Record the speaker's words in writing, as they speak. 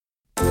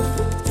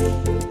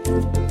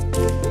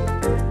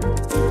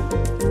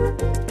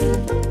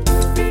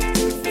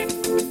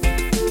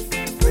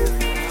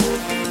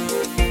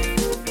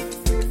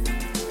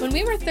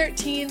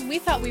13, we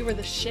thought we were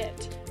the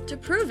shit. To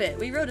prove it,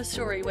 we wrote a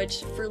story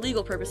which, for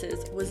legal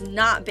purposes, was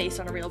not based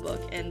on a real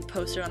book and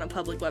posted on a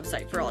public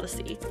website for all to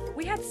see.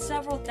 We had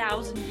several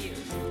thousand views,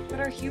 but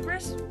our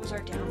hubris was our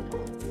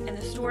downfall, and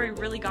the story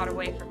really got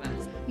away from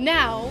us.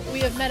 Now,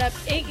 we have met up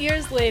 8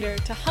 years later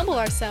to humble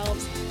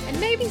ourselves and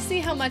maybe see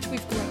how much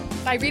we've grown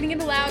by reading it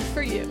aloud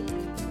for you.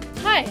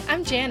 Hi,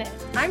 I'm Janet.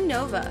 I'm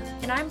Nova.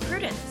 And I'm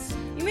Prudence.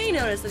 You may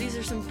notice that these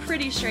are some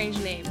pretty strange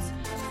names.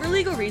 For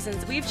legal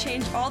reasons, we've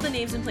changed all the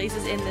names and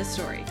places in this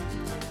story.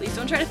 Please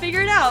don't try to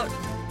figure it out.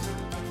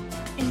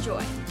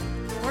 Enjoy.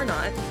 Or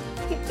not.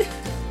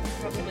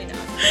 Probably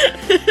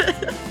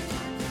not.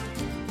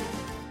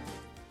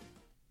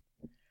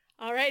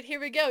 All right, here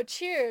we go.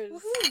 Cheers.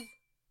 Woohoo.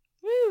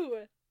 Woo.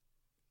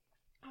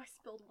 Oh, I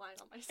spilled wine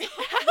on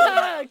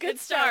myself. Good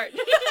start.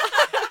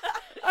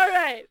 All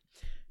right.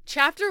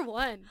 Chapter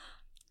 1.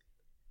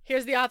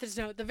 Here's the author's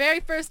note. The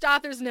very first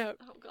author's note.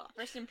 Oh, God.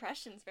 First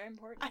impressions, very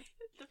important.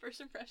 The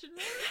first impression.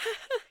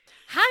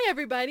 Hi,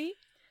 everybody.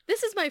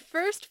 This is my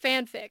first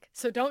fanfic,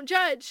 so don't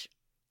judge.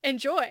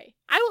 Enjoy.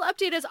 I will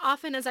update as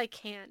often as I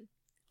can.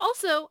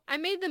 Also, I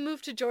made them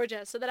move to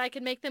Georgia so that I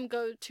could make them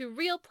go to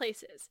real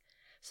places.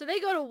 So they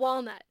go to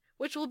Walnut,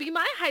 which will be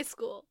my high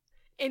school.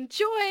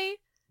 Enjoy.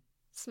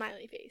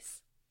 Smiley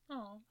face.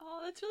 Oh.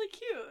 Oh, that's really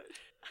cute.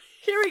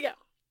 Here we go.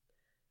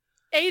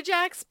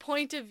 Ajax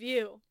point of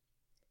view.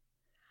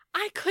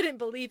 I couldn't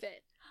believe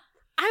it.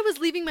 I was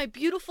leaving my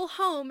beautiful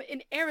home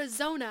in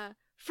Arizona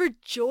for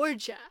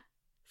Georgia.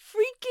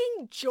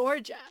 Freaking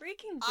Georgia.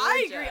 Freaking Georgia.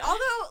 I agree.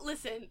 Although,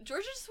 listen,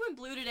 Georgia just went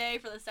blue today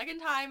for the second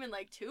time in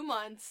like 2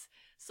 months.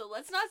 So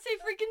let's not say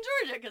freaking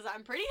Georgia, because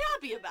I'm pretty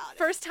happy about it.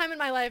 First time in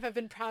my life I've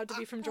been proud to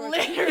be from Georgia.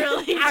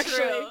 Literally Actually.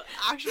 true.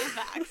 Actual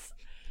facts.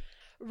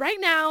 Right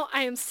now,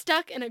 I am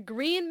stuck in a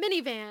green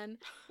minivan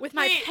with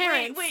my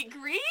parents. Wait,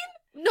 green?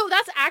 No,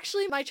 that's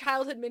actually my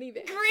childhood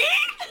minivan.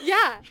 Green?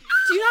 Yeah.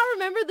 Do you not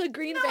remember the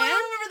green No, van? I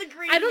don't remember the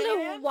green I don't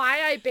minivan. know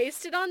why I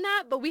based it on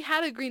that, but we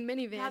had a green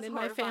minivan That's in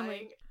my family.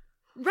 horrifying.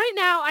 Right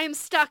now, I am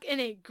stuck in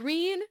a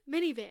green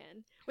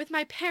minivan with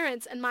my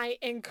parents and my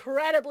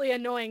incredibly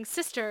annoying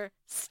sister,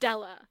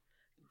 Stella.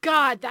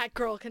 God, that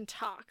girl can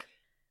talk.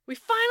 We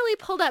finally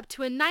pulled up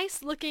to a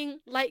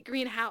nice-looking light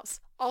green house,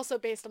 also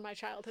based on my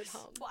childhood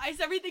home. Why is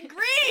everything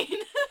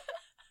green?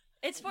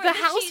 It's for The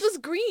house was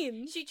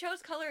green. She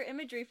chose color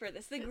imagery for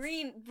this. The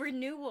green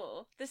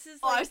renewal. This is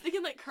Oh, I like, was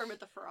thinking like Kermit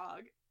the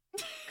Frog.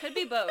 could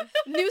be both.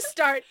 New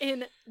start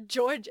in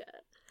Georgia.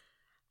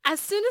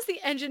 As soon as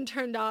the engine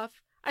turned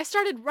off, I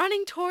started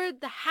running toward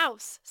the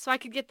house so I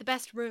could get the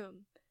best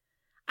room.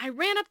 I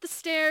ran up the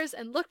stairs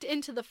and looked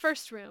into the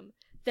first room,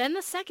 then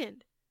the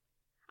second.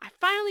 I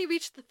finally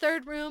reached the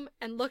third room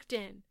and looked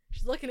in.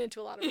 She's looking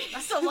into a lot of rooms.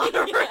 That's a lot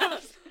of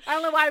rooms. I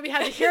don't know why we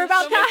had to hear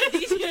about that.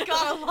 She's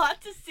got a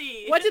lot to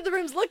see. What did the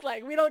rooms look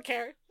like? We don't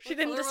care. She What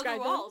didn't color were the describe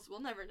them. walls?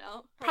 We'll never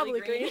know.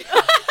 Probably green.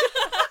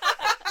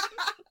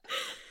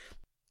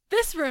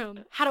 This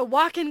room had a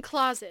walk-in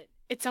closet,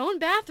 its own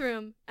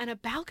bathroom, and a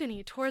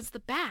balcony towards the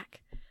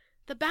back.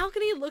 The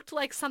balcony looked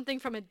like something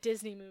from a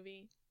Disney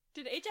movie.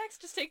 Did Ajax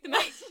just take the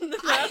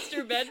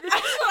master bedroom?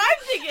 That's what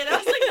I'm thinking. I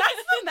was like,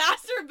 that's the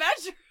master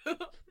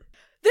bedroom.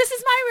 This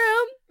is my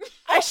room,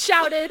 I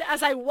shouted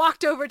as I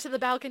walked over to the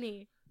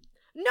balcony.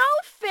 No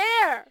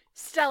fair,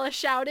 Stella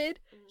shouted.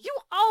 You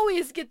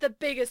always get the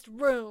biggest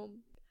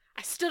room.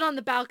 I stood on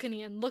the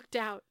balcony and looked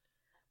out.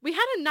 We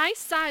had a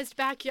nice-sized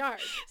backyard.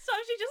 So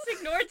she just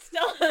ignored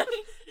Stella.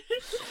 She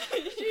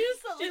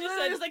just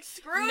said, was like,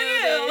 screw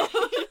 "No,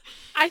 you.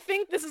 I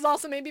think this is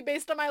also maybe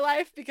based on my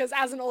life because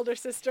as an older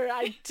sister,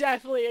 I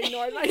definitely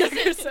ignored my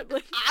younger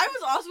sibling. I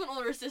was also an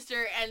older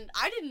sister, and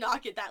I did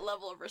not get that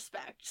level of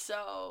respect.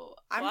 So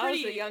I'm I was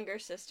pretty the younger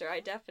sister. I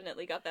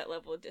definitely got that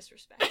level of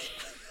disrespect.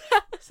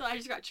 So I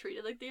just got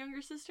treated like the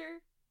younger sister.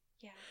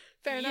 Yeah.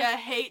 Fair enough. You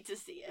hate to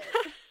see it.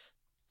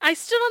 I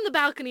stood on the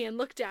balcony and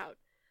looked out.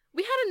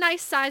 We had a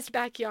nice-sized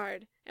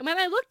backyard, and when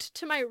I looked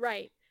to my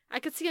right, I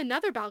could see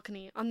another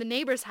balcony on the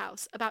neighbor's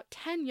house about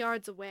 10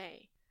 yards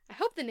away. I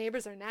hope the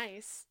neighbors are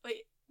nice.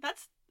 Wait,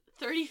 that's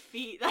 30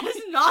 feet. That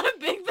is not a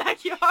big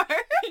backyard.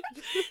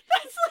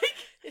 That's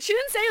like... She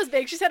didn't say it was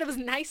big, she said it was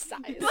nice size.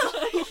 But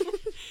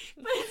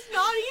it's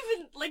not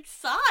even, like,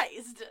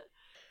 sized.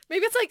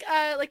 Maybe it's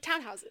like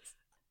townhouses.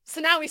 So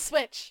now we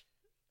switch.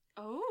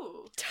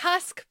 Oh.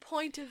 Tusk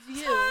point of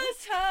view.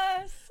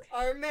 Tusk.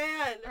 Our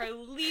man. Our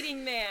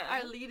leading man.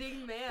 Our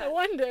leading man. I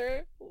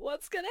wonder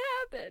what's gonna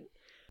happen.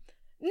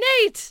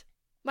 Nate!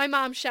 My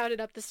mom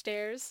shouted up the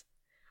stairs.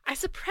 I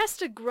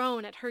suppressed a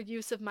groan at her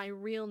use of my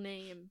real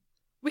name.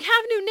 We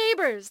have new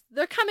neighbors.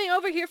 They're coming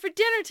over here for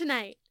dinner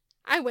tonight.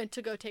 I went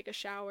to go take a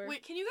shower.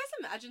 Wait, can you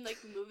guys imagine, like,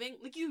 moving?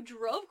 Like, you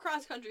drove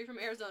cross-country from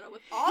Arizona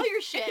with all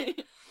your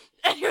shit,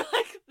 and you're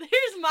like,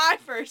 here's my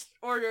first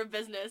order of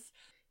business.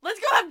 Let's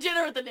go have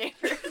dinner with the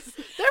neighbors.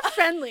 They're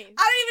friendly.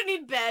 I don't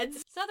even need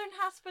beds. Southern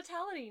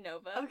hospitality,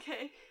 Nova.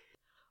 Okay.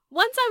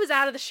 Once I was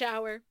out of the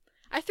shower,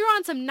 I threw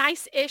on some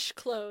nice-ish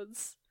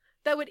clothes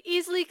that would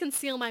easily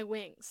conceal my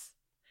wings.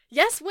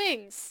 Yes,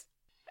 wings.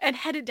 And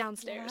headed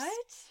downstairs. What?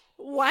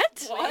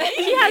 What? What?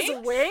 He has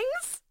Wings?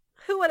 wings?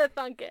 Who would have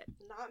thunk it?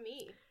 Not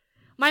me.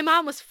 My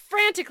mom was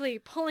frantically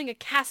pulling a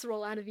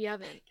casserole out of the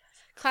oven.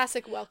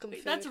 Classic welcome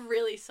food. That's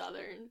really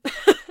southern.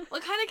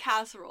 What kind of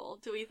casserole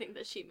do we think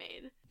that she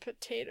made?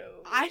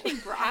 potato. I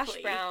think broccoli.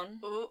 Hash brown.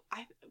 Ooh,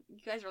 you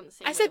guys are on the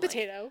same I said wavelength.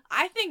 potato.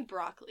 I think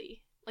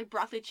broccoli. Like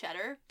broccoli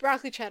cheddar.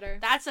 Broccoli cheddar.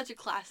 That's such a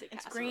classic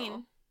It's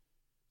casserole.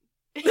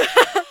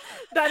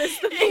 That is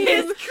the It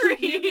is theme. New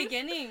green.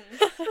 beginnings.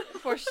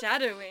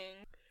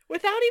 Foreshadowing.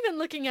 Without even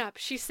looking up,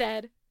 she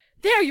said,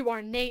 "There you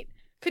are, Nate.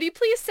 Could you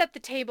please set the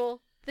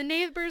table? The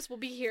neighbors will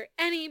be here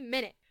any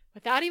minute."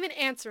 Without even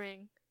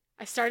answering,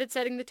 I started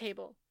setting the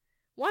table,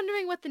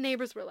 wondering what the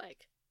neighbors were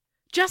like.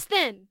 Just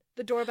then,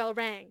 the doorbell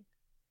rang.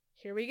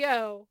 Here we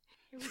go.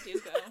 Here we do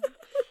go.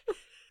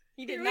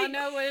 You did Here not we-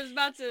 know what was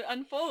about to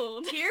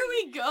unfold. Here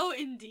we go,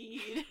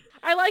 indeed.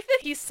 I like that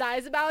he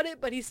sighs about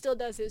it, but he still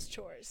does his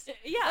chores.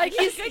 Yeah, Like,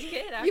 he's he's- a good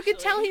kid, actually. You could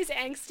tell he's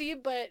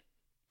angsty, but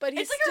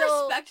he's It's like still...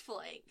 a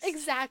respectful angst.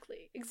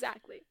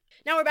 Exactly.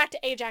 Now we're back to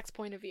Ajax's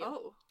point of view.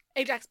 Oh.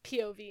 Ajax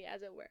POV,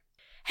 as it were.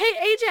 "Hey,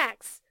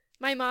 Ajax!"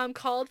 my mom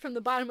called from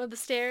the bottom of the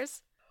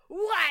stairs.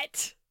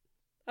 "What?"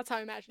 That's how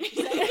I imagine she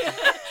said it.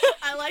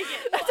 I like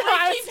it. That's how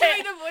I would keep say doing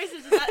it. the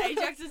voices. Is that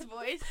Ajax's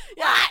voice?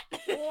 Yeah.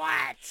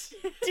 What?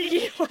 Do you...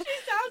 She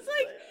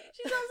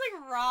sounds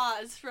like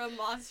Roz from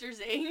Monsters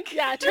Inc.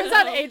 Yeah, it turns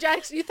out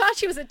Ajax, you thought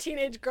she was a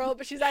teenage girl,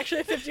 but she's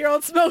actually a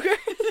 50-year-old smoker.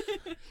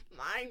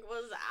 Mine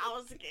was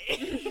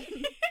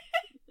Wazowski.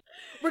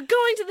 "We're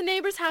going to the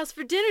neighbor's house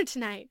for dinner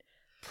tonight.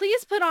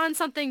 Please put on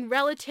something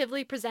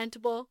relatively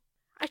presentable."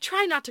 I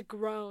try not to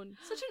groan.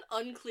 Such an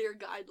unclear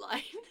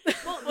guideline.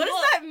 Well, What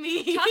does that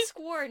mean? Tusk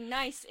wore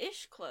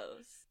nice-ish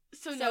clothes.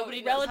 So nobody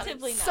knows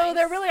relatively how nice. So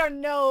there really are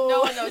No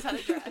one knows how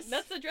to dress.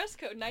 That's the dress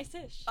code,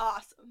 nice-ish.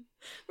 Awesome.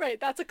 Right,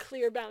 that's a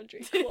clear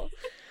boundary. Cool.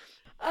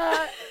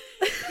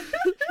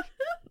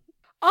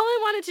 All I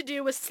wanted to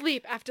do was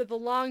sleep after the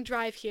long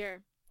drive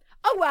here.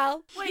 Oh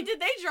well. Wait, did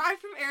they drive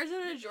from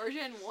Arizona to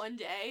Georgia in one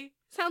day?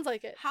 Sounds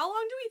like it. How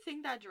long do we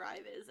think that drive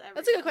is?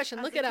 That's a good question.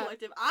 as Look a it up.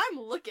 collective? I'm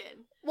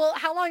looking. Well,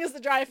 how long is the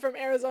drive from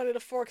Arizona to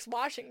Forks,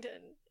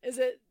 Washington? Is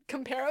it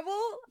comparable?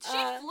 She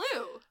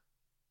flew.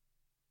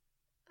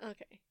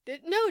 Okay.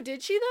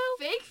 Did she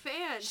though? Fake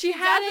fan. She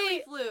had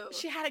definitely flew.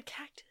 She had a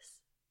cactus.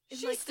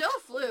 She still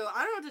flew.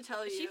 I don't know what to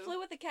tell you. She flew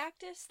with a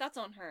cactus? That's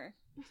on her.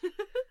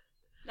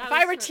 If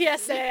I were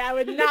TSA, I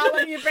would not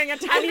let you bring a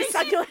tiny Maybe she-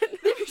 succulent.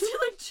 Maybe she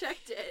like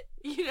checked it,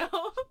 you know?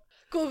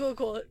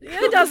 Cool.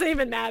 It doesn't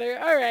even matter.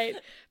 All right.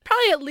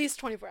 Probably at least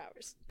 24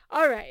 hours.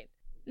 All right.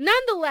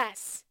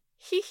 Nonetheless,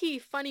 hee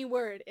funny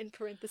word in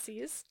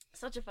parentheses.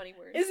 Such a funny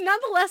word. Is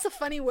nonetheless a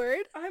funny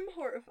word? I'm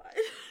horrified.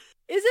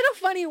 Is it a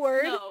funny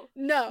word?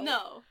 No.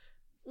 No.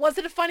 Was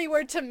it a funny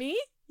word to me?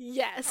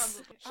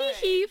 Yes. Probably.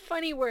 Hee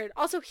funny word.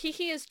 Also,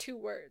 hee is 2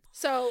 words.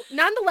 So,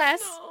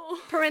 nonetheless, No.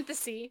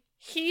 parenthesis,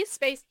 he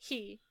space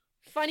he,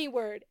 funny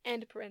word,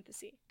 end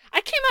parenthesis.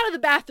 I came out of the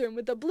bathroom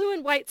with a blue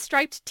and white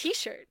striped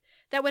t-shirt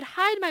that would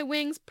hide my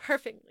wings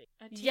perfectly.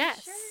 A t-shirt?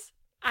 Yes.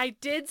 I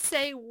did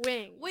say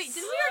wings. Wait,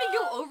 did we already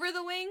go over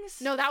the wings?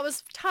 No, that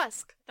was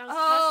Tusk. That was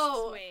Oh.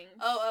 Tusk's wing.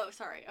 Oh,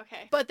 sorry.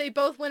 Okay. But they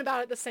both went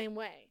about it the same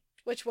way,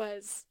 which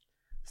was,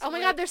 So, oh my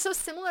like, god, they're so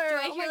similar. Do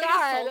I Oh hear my like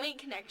god. a soulmate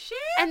connection?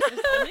 And There's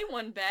only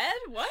one bed?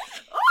 What?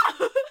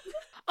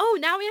 oh,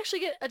 now we actually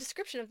get a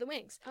description of the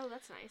wings. Oh,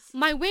 that's nice.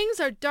 My wings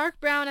are dark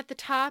brown at the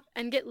top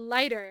and get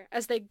lighter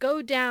as they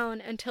go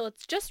down until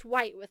it's just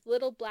white with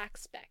little black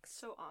specks.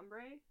 So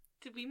ombre?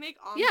 Did we make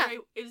ombre? Yeah.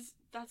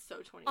 That's so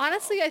 2012.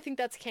 Honestly, I think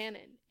that's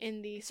canon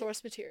in the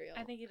source material.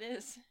 I think it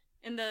is.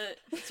 In the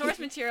source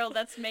material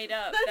that's made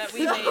up, That's that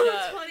we so made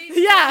up. 2012.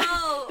 Yeah,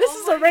 this Oh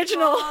is my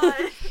original.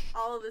 God.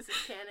 All of this is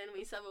canon.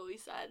 We said what we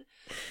said.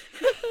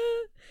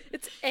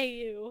 It's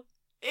AU.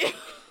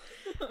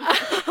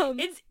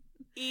 It's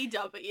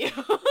EW.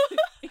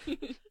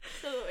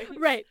 So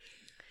Right.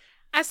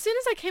 As soon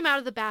as I came out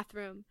of the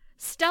bathroom,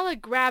 Stella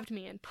grabbed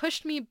me and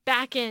pushed me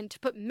back in to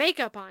put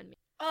makeup on me.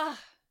 Ugh.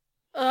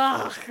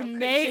 Ugh, So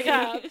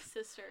makeup.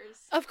 sisters.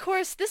 Of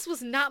course, this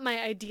was not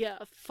my idea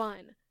of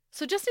fun.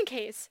 So just in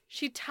case,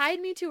 she tied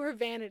me to her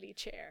vanity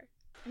chair.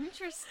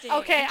 Interesting.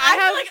 Okay, I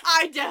have- feel like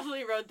I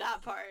definitely wrote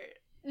that part.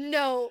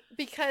 No,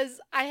 because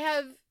I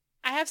have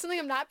something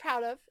I'm not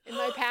proud of in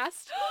my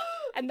past,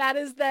 and that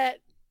is that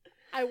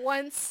I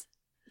once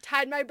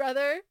tied my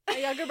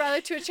younger brother,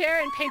 to a chair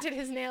and painted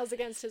his nails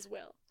against his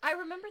will. I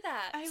remember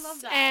that. I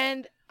love that.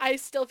 And I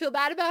still feel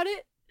bad about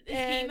it. Is he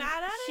and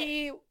mad at it?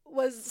 He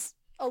was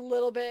a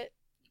little bit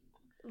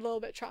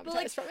traumatized But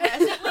like from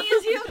presently, it.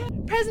 is he okay?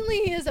 Presently,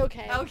 he is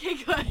okay. Okay,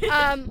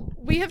 good.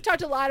 We have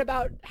talked a lot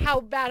about how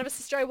bad of a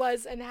sister I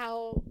was and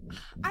how,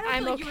 I don't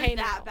I'm feel like okay you were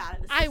that now. bad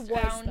of a I sister.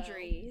 was,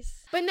 Boundaries.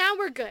 but now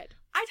we're good.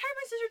 I tied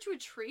my sister to a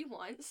tree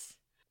once.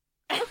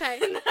 Okay.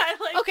 And then I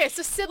like. Okay,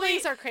 so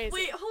siblings Wait, are crazy.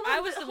 Wait, hold on. I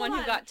was the hold one who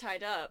on. got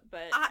tied up,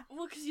 but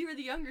Well, because you were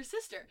the younger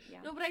sister. Yeah.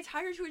 No, but I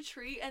tied her to a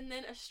tree, and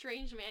then a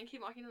strange man came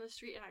walking down the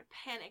street, and I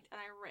panicked, and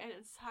I ran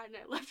inside, and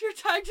I left her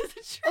tied to the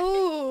tree.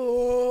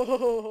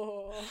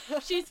 Oh.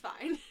 She's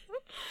fine.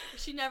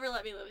 She never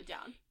let me live it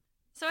down.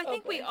 So I Oh,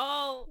 think we boy.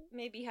 all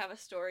maybe have a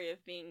story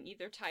of being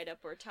either tied up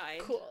or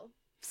tied. Cool.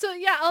 So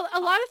yeah, a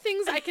lot of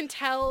things I can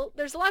tell.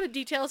 There's a lot of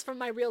details from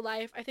my real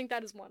life. I think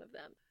that is one of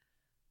them.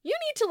 You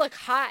need to look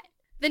hot.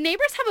 The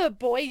neighbors have a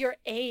boy your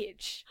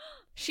age,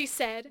 she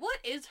said, What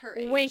is her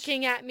age?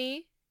 winking at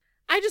me.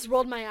 I just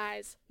rolled my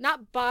eyes,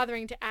 not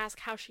bothering to ask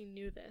how she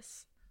knew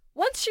this.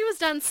 Once she was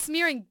done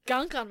smearing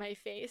gunk on my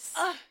face,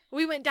 Ugh.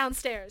 we went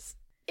downstairs.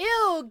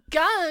 Ew,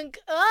 gunk!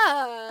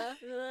 Ugh!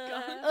 Ugh.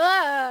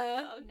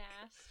 Ugh!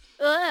 Nasty.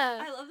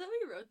 Ugh! I love that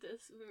we wrote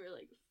this when we were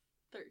like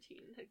 13.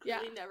 Had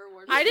clearly never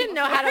worn I didn't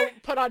know how to before.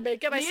 put on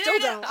makeup. I Neither still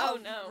did- don't. Oh,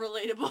 no.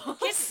 Relatable.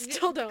 Kids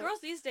still don't.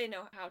 Girls these days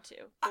know how to,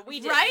 but we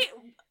didn't. Right?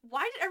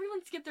 Why did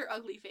everyone skip their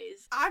ugly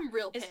phase? I'm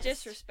real It's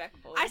pissed.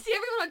 disrespectful. I see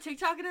everyone on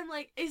TikTok and I'm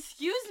like,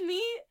 excuse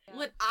me?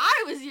 When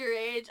I was your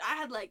age, I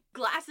had like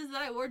glasses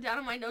that I wore down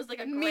on my nose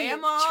like a Me.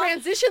 grandma.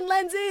 Transition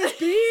lenses,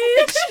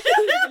 bitch!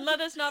 And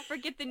let us not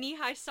forget the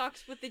knee-high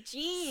socks with the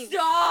jeans.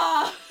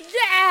 Stop!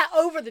 Yeah,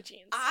 over the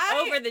jeans.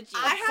 Over the jeans.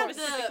 I had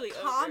specifically the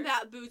over.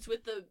 combat boots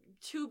with the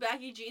two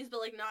baggy jeans, but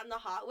like not in the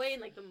hot way,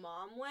 in like the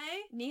mom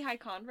way. Knee-high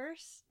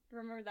Converse.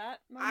 Remember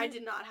that? I moment?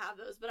 did not have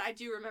those, but I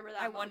do remember that.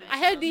 I moment. wanted I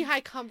had Um,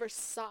 knee-high Converse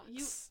socks.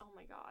 You. Oh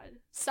my god.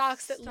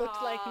 Socks that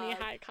looked like Stop.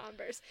 knee-high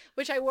Converse,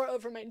 which I wore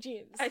over my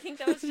jeans. I think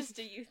that was just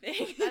a you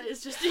thing. That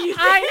is just a you.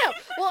 I know.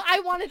 Well,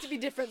 I wanted to be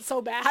different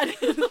so bad.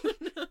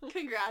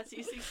 Congrats,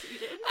 you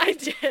succeeded. I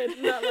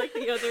did. Not like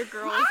the other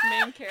girl's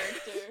main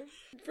character.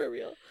 For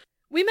real.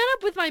 We met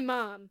up with my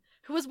mom,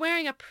 who was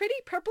wearing a pretty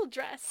purple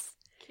dress,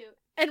 Cute.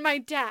 and my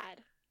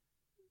dad.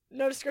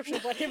 No description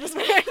of what he was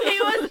wearing. He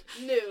was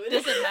nude.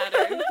 Doesn't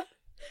matter.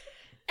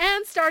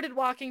 And started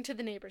walking to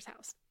the neighbor's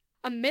house.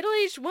 A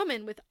middle-aged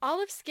woman with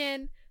olive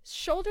skin,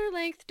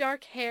 shoulder-length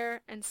dark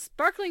hair, and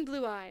sparkling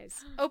blue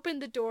eyes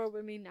opened the door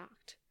when we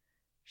knocked.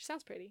 She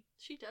sounds pretty.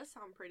 She does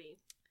sound pretty.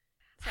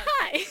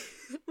 Hi.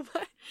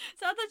 What?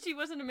 It's not that she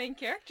wasn't a main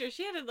character.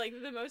 She had like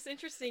the most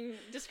interesting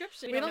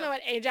description. We don't know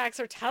what Ajax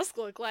or Tusk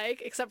look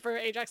like, except for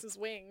Ajax's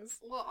wings.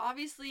 Well,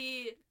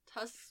 obviously,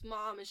 Tusk's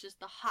mom is just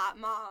the hot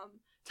mom.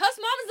 Tusk's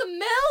mom is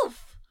a MILF!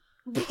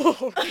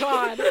 Oh,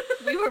 God.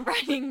 We were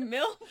writing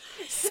MILF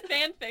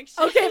fan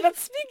fiction. Okay, but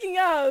speaking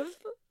of,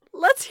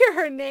 let's hear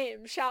her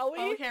name, shall we?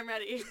 Okay, I'm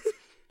ready.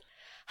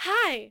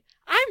 Hi,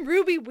 I'm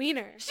Ruby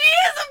Wiener. She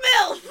is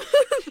a MILF!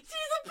 She's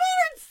a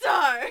porn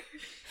star!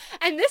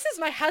 And this is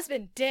my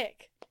husband,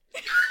 Dick.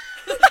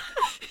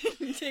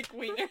 Dick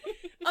Wiener.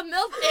 A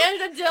MILF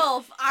and a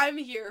DILF. I'm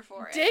here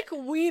for it. Dick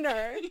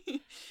Wiener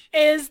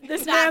is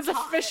this That's man's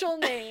hot. official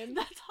name.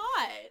 That's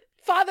hot.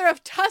 Father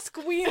of Tusk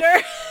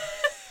Wiener.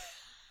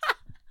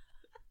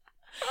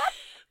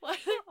 Why do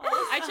they all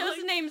I sound chose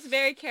like- names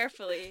very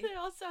carefully. They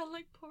all sound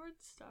like porn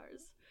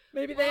stars.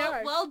 Maybe they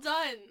are. Well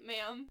done,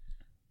 ma'am.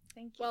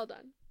 Thank you. Well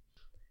done.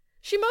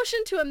 She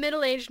motioned to a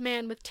middle-aged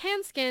man with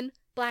tan skin,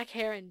 black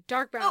hair, and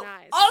dark brown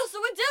eyes. Also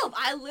a DILF.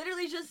 I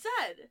literally just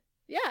said.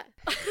 Yeah.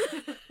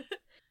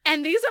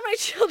 And these are my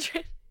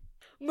children.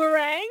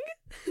 Meringue?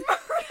 What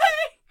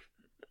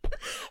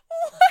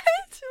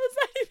was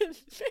that even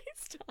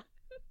based on?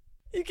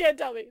 You can't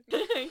tell me.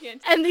 I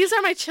can't- And these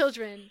are my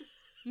children.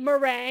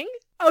 Meringue,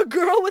 a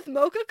girl with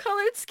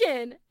mocha-colored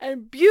skin,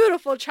 and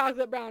beautiful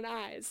chocolate brown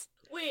eyes.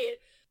 Wait,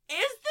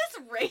 is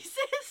this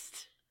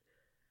racist?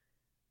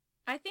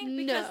 I think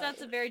because No.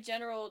 that's a very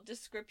general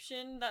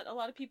description that a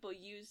lot of people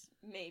use,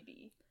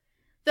 maybe.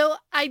 Though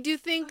I do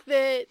think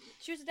that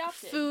She was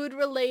adopted.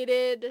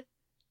 food-related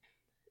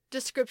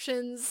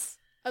descriptions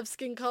of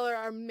skin color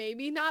are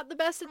maybe not the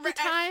best at the Right.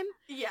 time.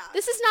 Yeah.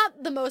 This is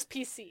not the most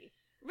PC.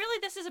 Really,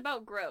 this is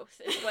about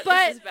growth, is what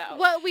But this is about.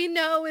 what we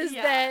know is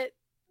Yeah. that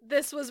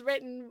this was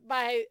written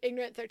by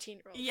ignorant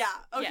 13-year-olds. Yeah,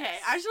 okay.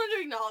 Yes. I just wanted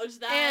to acknowledge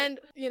that. And,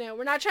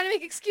 we're not trying to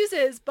make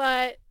excuses,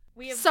 but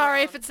We have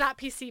sorry if grown. it's not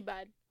PC,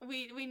 bud.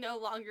 we no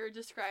longer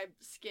describe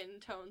skin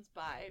tones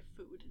by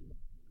food.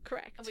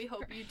 Correct. And we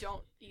hope you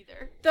don't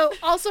either. Though,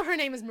 also her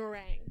name is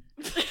Meringue.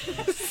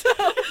 So...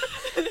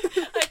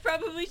 I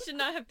probably should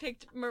not have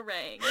picked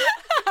meringue.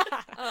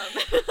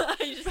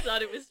 I just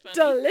thought it was funny.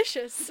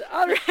 Delicious.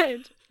 All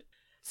right.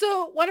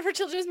 So, one of her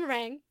children is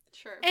Meringue,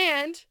 Sure.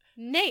 and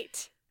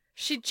Nate.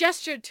 She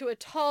gestured to a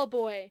tall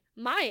boy,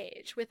 my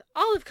age, with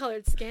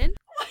olive-colored skin.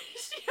 Why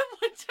does she have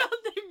one child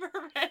named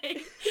Meringue?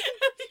 And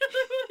the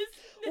other one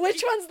is...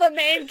 Which one's the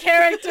main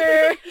character?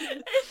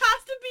 It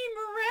has to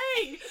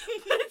be meringue,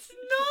 but it's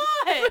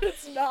not. But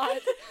it's not.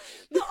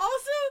 But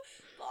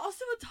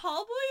also a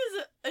tall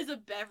boy is a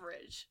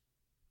beverage.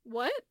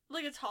 What?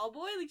 Like a tall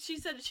boy, like she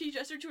said, she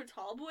gestured to a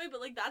tall boy,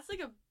 but like that's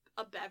like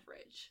a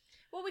beverage.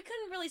 Well, we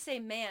couldn't really say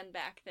man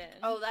back then.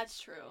 Oh, that's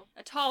true.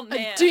 A tall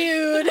man. A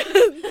dude.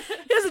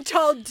 Here's a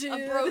tall dude.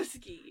 A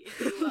broski, if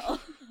you will.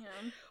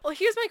 Yeah. Well,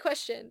 here's my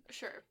question.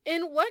 Sure.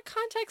 In what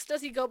context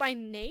does he go by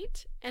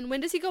Nate, and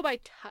when does he go by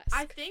Tusk?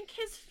 I think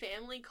his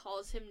family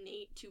calls him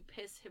Nate to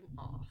piss him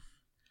off.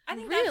 I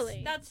think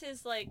Really? that's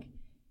his, like,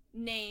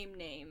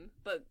 name,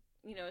 but,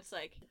 it's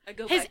like, I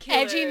go His by Killer.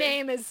 edgy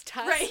name is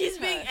Tusk. Right, he's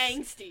being Tusk.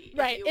 angsty. if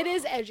Right, you it will.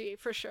 is edgy,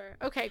 for sure.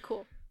 Okay,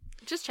 cool.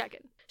 Just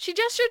checking. She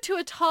gestured to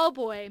a tall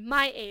boy,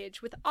 my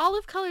age, with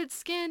olive-colored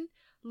skin,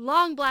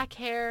 long black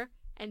hair,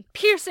 and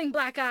piercing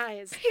black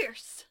eyes.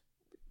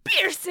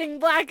 Piercing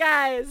black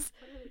eyes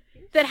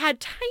that had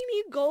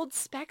tiny gold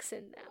specks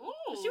in them.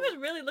 Ooh. She was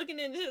really looking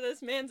into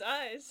this man's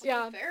eyes.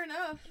 Yeah, Fair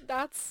enough.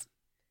 that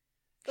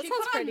She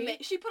sounds put on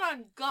pretty. she put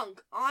on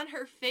gunk on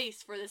her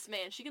face for this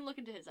man. She can look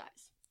into his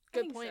eyes. I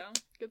Good think point.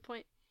 so. Good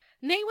point.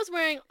 Nate was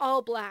wearing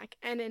all black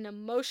and an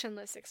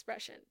emotionless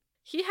expression.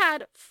 He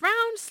had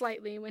frowned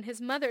slightly when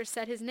his mother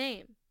said his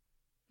name.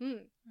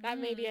 That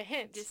may be a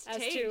hint as to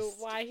Distaste.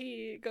 why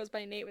he goes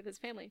by Nate with his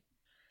family.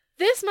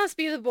 This must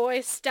be the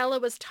boy Stella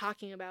was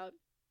talking about.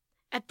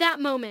 At that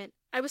moment,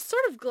 I was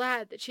sort of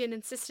glad that she had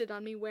insisted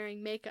on me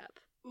wearing makeup.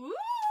 Ooh.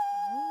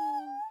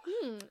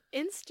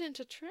 Instant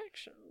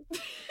attraction.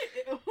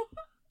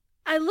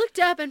 I looked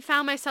up and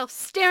found myself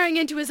staring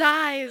into his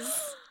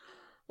eyes.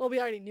 Well, we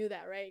already knew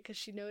that, right? Because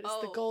she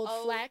noticed the gold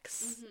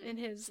flecks in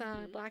his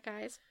black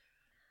eyes.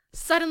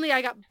 Suddenly,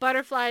 I got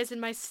butterflies in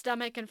my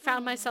stomach and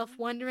found myself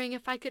wondering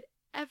if I could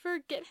ever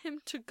get him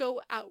to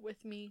go out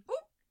with me.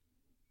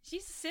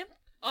 She's a simp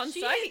on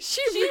She- site.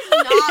 She's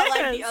really not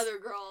like the is. other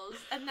girls,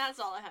 and that's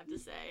all I have to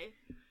say.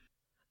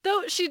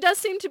 Though she does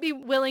seem to be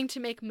willing to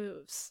make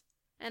moves.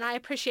 And I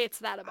appreciate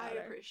that about I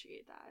her.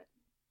 appreciate that.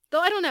 Though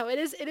I don't know, it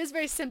is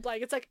very simple.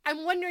 Like, it's like,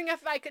 I'm wondering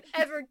if I could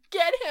ever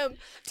get him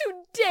to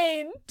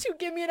deign to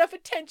give me enough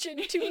attention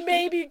to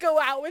maybe go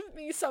out with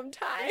me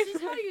sometime. This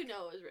is how you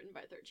know it was written by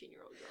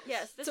 13-year-old girls.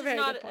 Yes, this a is very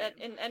not good point.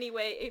 in any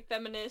way a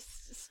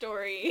feminist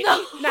story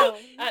No.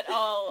 at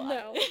all.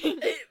 No.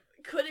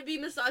 Could it be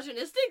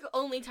misogynistic?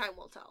 Only time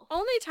will tell.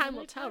 Only time Only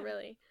will tell, time.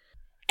 really.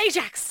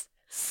 Ajax!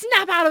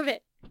 Snap out of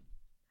it!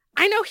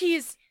 I know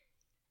he's...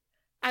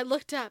 I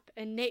looked up,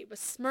 and Nate was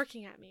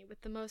smirking at me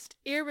with the most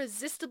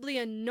irresistibly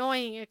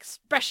annoying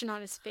expression on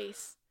his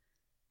face.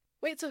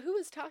 Wait, so who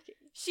was talking?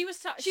 She was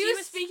She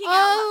was speaking out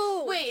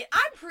Oh! loud. Wait,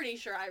 I'm pretty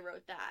sure I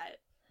wrote that.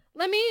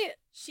 Let me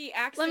She read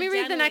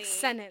accidentally the next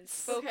sentence.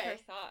 spoke Okay. her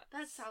thoughts.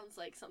 That sounds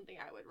like something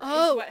I would write.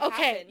 Oh, what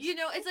okay. happened. You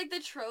know, it's like the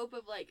trope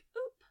of like,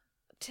 oop.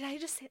 Did I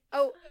just say...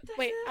 Oh, That's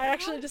wait, it. I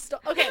actually just...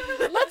 Okay,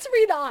 let's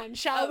read on,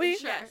 shall Oh, we?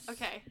 Sure. Yes.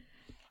 Okay.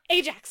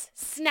 Ajax,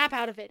 snap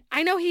out of it.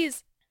 I know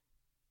he's...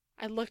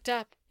 I looked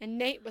up, and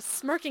Nate was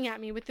smirking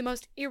at me with the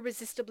most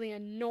irresistibly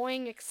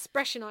annoying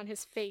expression on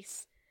his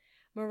face.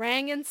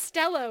 Meringue and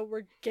Stella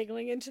were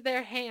giggling into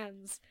their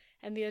hands,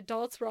 and the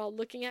adults were all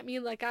looking at me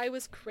like I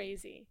was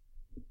crazy.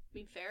 I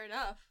mean, fair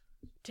enough.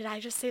 Did I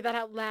just say that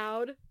out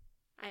loud?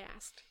 I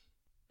asked.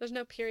 There's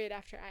no period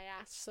after I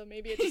asked, so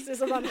maybe it just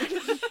isn't on.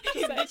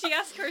 Did she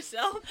ask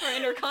herself or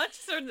in her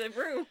conscious or the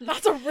room?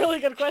 That's a really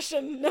good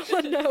question. No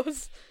one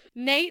knows.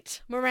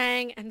 Nate,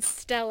 Meringue, and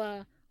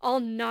Stella all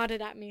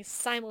nodded at me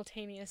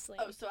simultaneously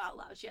Oh, so out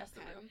loud. She asked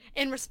the room.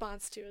 in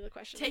response to the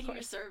question. of Taking your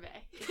course.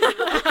 survey.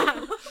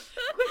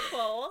 Quick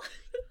poll.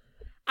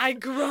 I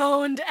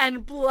groaned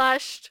and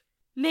blushed.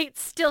 Nate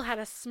still had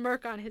a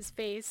smirk on his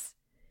face.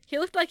 He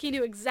looked like he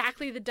knew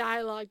exactly the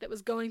dialogue that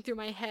was going through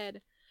my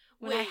head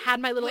when I had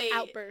my little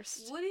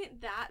outburst.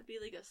 Wouldn't that be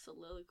like a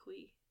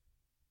soliloquy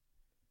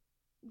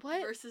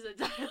What? versus a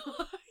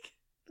dialogue?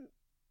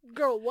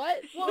 Girl,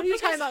 what? Well, what are you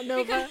talking because- about,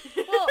 Nova?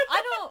 Well,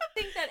 I don't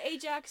think that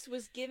Ajax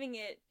was giving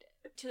it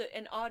to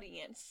an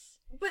audience.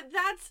 But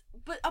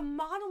a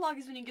monologue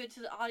is when you give it to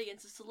the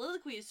audience. A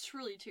soliloquy is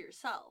truly to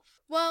yourself.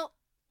 Well,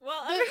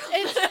 Well,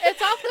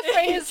 it's off the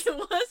phrase. It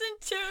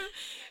wasn't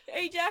to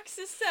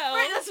Ajax's self.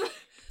 Right, that's what,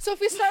 So if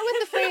we start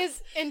with the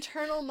phrase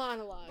internal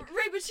monologue.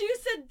 right, but she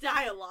said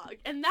dialogue,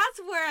 and that's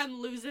where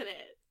I'm losing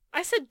it.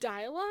 I said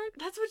dialogue?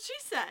 That's what she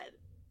said.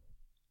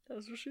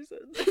 That's what she said.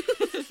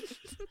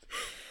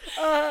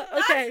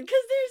 Okay.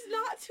 Because there's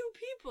not two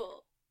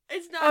people.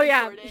 It's not Oh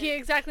yeah, important. he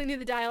exactly knew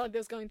the dialogue that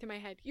was going through my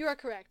head. You are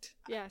correct.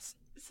 Yes.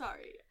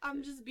 Sorry,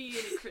 I'm just being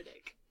a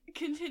critic.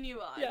 Continue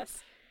on. Yes.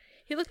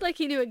 He looked like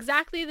he knew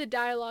exactly the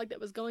dialogue that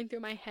was going through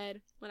my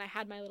head when I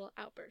had my little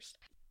outburst.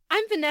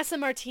 I'm Vanessa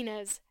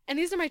Martinez, and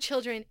these are my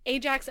children,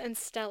 Ajax and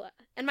Stella,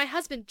 and my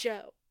husband,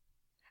 Joe.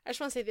 I just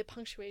want to say the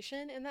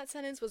punctuation in that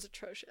sentence was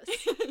atrocious.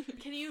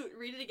 Can you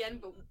read it again,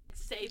 but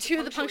say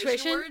To the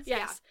punctuation? words?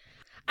 Yes.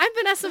 I'm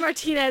Vanessa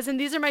Martinez, and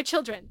these are my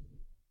children,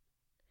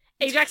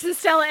 Ajax and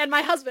Stella, and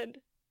my husband,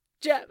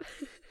 Jeb.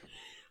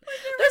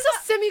 There's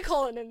a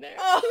semicolon in there.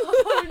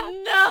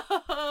 Oh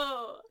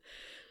no!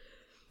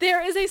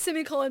 There is a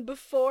semicolon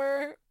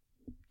before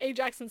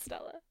Ajax and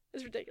Stella.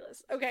 It's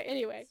ridiculous. Okay,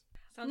 anyway.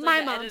 Sounds My like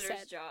the mom editor's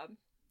said. job.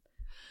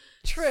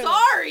 True.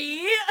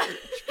 Sorry.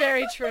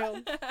 Very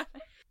true.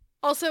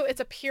 Also, it's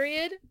a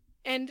period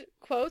and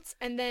quotes,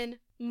 and then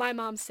my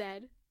mom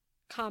said,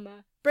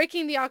 comma,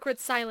 breaking the awkward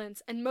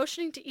silence and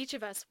motioning to each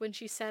of us when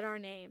she said our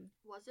name.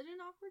 Was it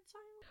an awkward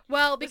silence?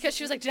 Well, because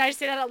she was like, did I just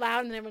say that out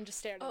loud? And everyone just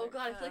stared at Oh her.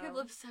 god, I feel like I've Oh.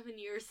 lived 7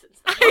 years since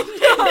then.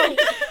 I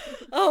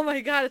know! Oh my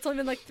god, it's only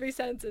been like 3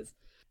 sentences.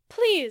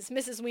 Please,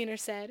 Mrs. Wiener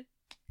said.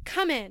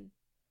 Come in.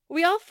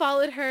 We all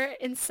followed her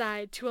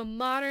inside to a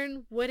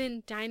modern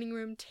wooden dining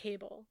room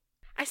table.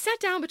 I sat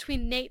down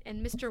between Nate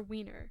and Mr.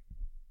 Wiener.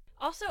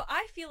 Also,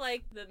 I feel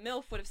like the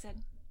MILF would have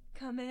said,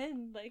 come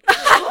in. Like,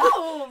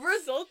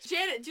 Oh,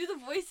 Janet, do the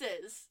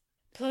voices.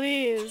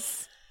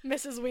 Please.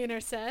 Mrs. Wiener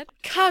said.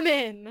 Come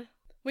in.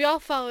 We all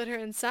followed her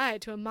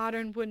inside to a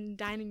modern wooden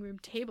dining room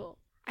table.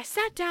 I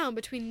sat down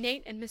between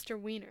Nate and Mr.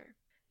 Wiener.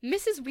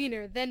 Mrs.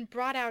 Wiener then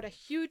brought out a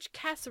huge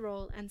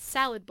casserole and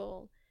salad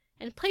bowl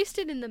and placed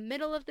it in the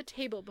middle of the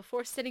table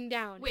before sitting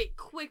down. Wait,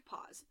 quick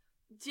pause.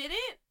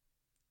 Didn't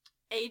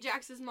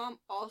Ajax's mom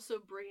also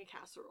bring a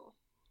casserole?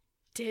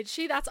 Did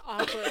she? That's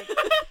awkward.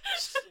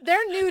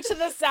 They're new to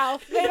the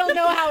South. They don't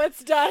know how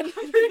it's done.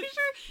 I'm pretty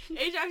sure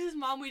Ajax's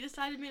mom, we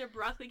decided, made a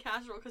broccoli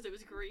casserole because it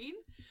was green.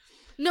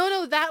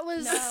 No, that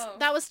was No.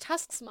 that was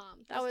Tusk's mom.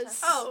 That was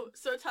Tusk's. Oh,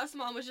 so Tusk's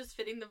mom was just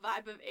fitting the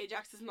vibe of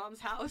Ajax's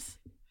mom's house.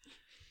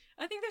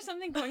 I think there's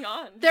something going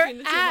on. They're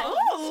between the at- two moms.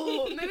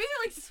 Oh, maybe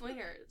they're like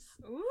swingers.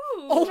 Ooh.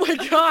 Oh my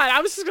god,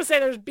 I was just gonna say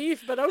there's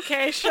beef, but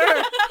okay,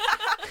 sure.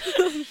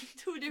 Two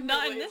different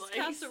Not in this wavelengths.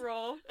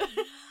 casserole.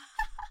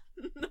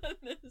 Not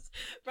in this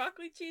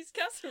broccoli cheese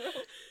casserole.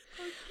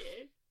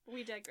 Okay.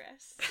 We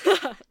digress.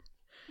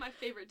 My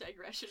favorite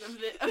digression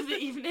of the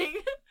evening.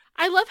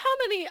 I love how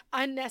many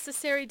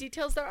unnecessary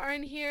details there are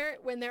in here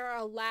when there are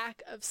a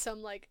lack of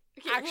some like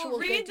actual well,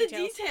 read good the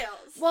details.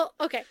 details. Well,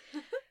 okay.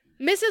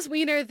 Mrs.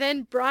 Wiener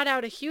then brought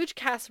out a huge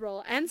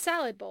casserole and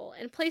salad bowl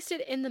and placed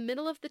it in the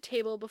middle of the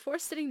table before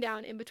sitting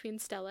down in between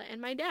Stella and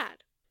my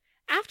dad.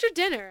 After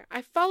dinner,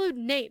 I followed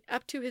Nate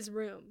up to his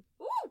room.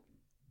 Ooh,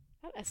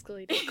 That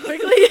escalated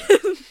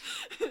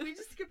quickly. we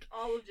just skipped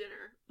all of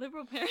dinner.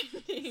 Liberal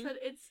parenting. Said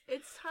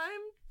it's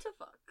time to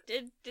fuck.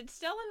 Did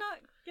Stella not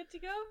get to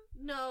go?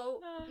 No,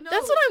 No. no.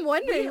 That's what I'm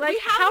wondering. We Like,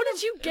 have how them-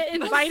 did you get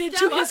Well, invited to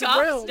Stella- his Fuck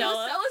off, room? Stella.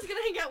 Well, Stella's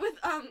gonna hang out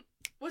with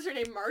what's her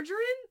name, Margarine?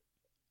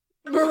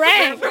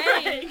 Meringue.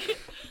 Meringue.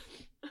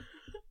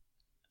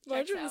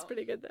 Margarine is out.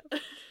 pretty good though.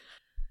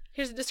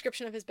 Here's a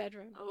description of his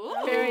bedroom.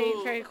 Oh, Very,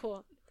 very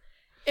cool.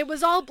 It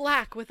was all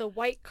black with a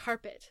white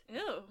carpet.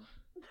 Ew.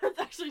 That's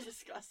actually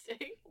disgusting.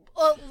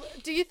 Well,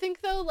 do you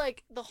think though,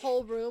 like the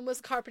whole room was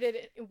carpeted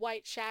in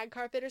white shag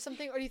carpet or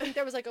something, or do you think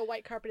there was like a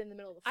white carpet in the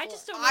middle of the floor? I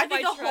just don't know I if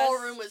think I the trust...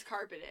 whole room was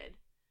carpeted.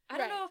 I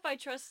don't Right. know if I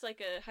trust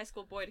like a high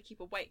school boy to keep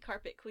a white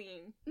carpet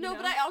clean. you No, know?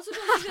 but I also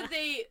don't think that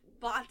they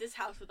bought this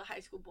house with a high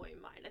school boy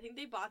in mind. I think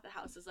they bought the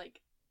house as like,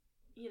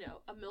 you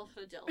know, a MILF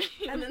and a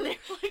DILF. And then they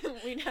were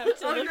like, We'd have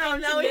to oh look no,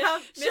 into now we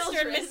have Mr.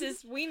 children. and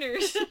Mrs.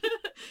 Wiener's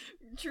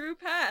true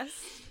past.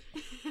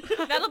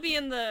 That'll be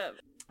in the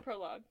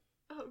prologue.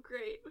 Oh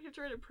great, we have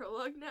to write a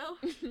prologue now?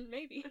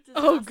 Maybe. That's a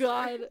Oh disaster.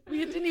 god,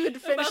 we didn't even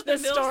finish About the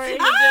this milfs story.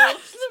 and the Ah!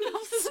 dilfs. The MILFs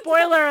and the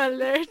Spoiler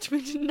alert,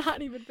 we did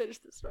not even finish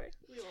the story.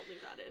 DILFs. We won't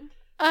leave that in.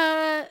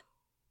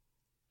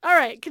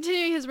 Alright,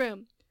 continuing his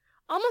room.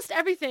 Almost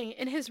everything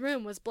in his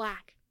room was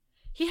black.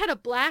 He had a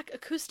black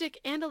acoustic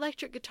and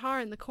electric guitar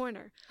in the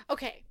corner.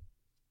 Okay.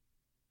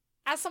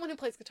 As someone who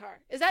plays guitar,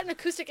 is that an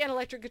acoustic and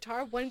electric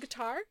guitar? One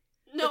guitar?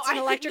 No, It's an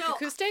electric no,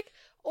 acoustic?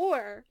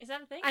 Or, Is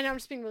that a thing? I know I'm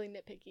just being really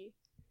nitpicky.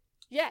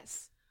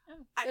 Yes. It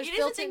There's is a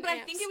built-in thing, but I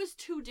amps. think it was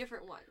two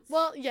different ones.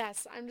 Well,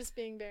 yes, I'm just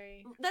being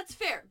very... That's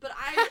fair, but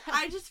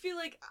I just feel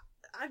like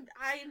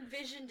I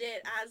envisioned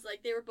it as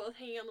like they were both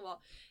hanging on the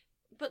wall,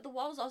 but the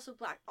wall was also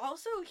black.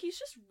 Also, he's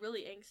just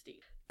really angsty,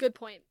 Good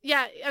point.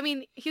 Yeah, I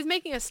mean, he's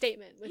making a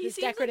statement with He his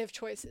seems like decorative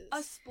choices.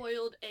 a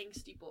spoiled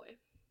angsty boy,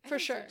 I for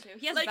think so, sure. too.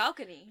 He has Like, a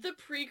balcony. the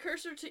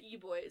precursor to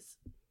e-boys.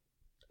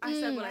 I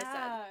said what I said.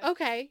 Wow.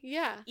 Okay,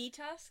 yeah.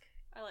 E-Tusk?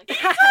 I like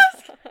that.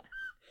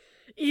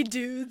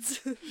 E-dudes.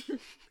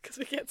 Because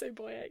we can't say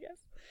boy, I guess.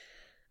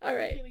 Why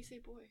Alright. can't we say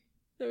boy?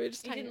 So we're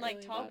just You talking didn't like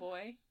early Tall about-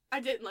 Boy. I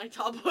didn't like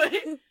tall boy.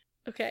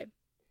 Okay.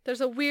 There's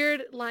a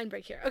weird line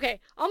break here. Okay.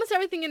 Almost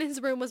everything in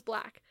his room was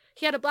black.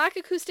 He had a black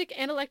acoustic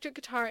and electric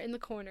guitar in the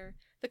corner.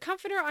 The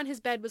comforter on his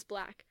bed was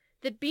black.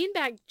 The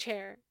beanbag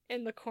chair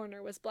in the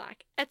corner was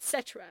black,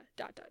 etc. ...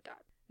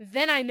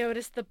 Then I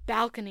noticed the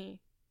balcony.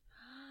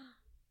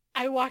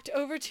 I walked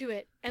over to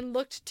it and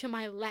looked to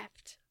my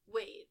left.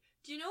 Wait,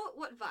 do you know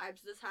what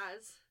vibes this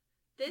has?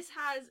 This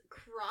has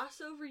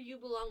crossover You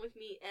Belong With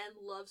Me and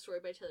Love Story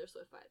by Taylor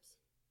Swift vibes.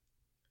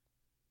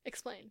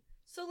 Explain.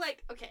 So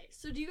like, okay,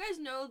 so do you guys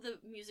know the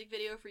music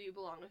video for You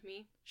Belong With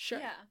Me? Sure.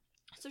 Yeah.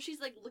 So she's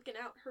like looking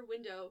out her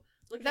window,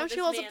 looking That at when she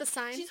this holds up man. the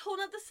sign? She's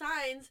holding up the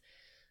signs.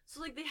 So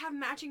like they have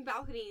matching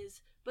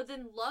balconies, but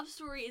then Love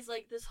Story is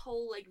like this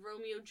whole like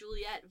Romeo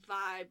Juliet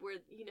vibe where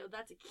you know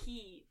that's a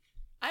key.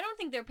 I don't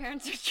think their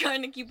parents are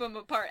trying to keep them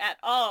apart at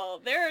all.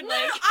 They're No,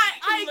 like,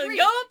 I agree.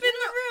 Go up in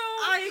No, the room.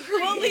 I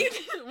agree. We'll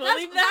leave. We'll that's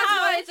leave the that's house.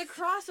 why it's a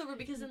crossover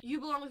because in You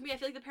Belong With Me, I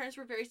feel like the parents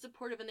were very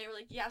supportive and they were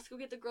like, yes, go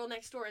get the girl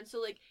next door. And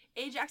so like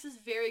Ajax is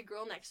very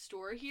girl next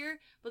door here,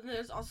 but then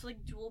there's also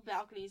like dual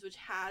balconies which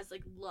has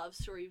like Love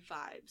Story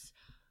vibes.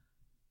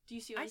 Do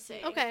you see what I I'm see.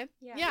 saying? Okay.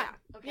 Yeah. Yeah.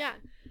 Okay. Yeah.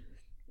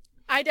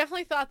 I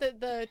definitely thought that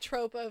the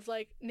trope of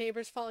like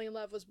neighbors falling in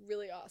love was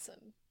really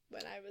awesome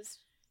when I was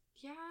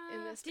Yeah.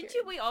 in this Didn't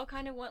period. we all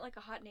kind of want like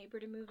a hot neighbor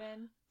to move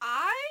in?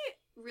 I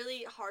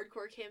really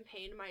hardcore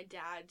campaigned my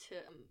dad to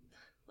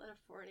let a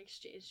foreign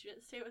exchange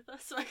student stay with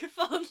us so I could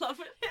fall in love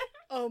with him.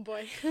 Oh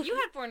boy. You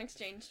had foreign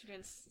exchange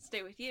students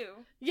stay with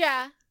you.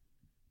 Yeah.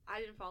 I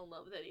didn't fall in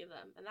love with any of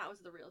them, and that was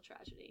the real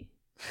tragedy.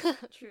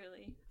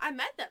 Truly. I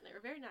met them. They were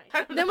very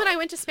nice. Then when I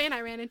went to Spain,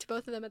 I ran into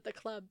both of them at the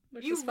club,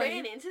 which You was funny.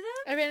 ran into them?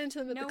 I ran into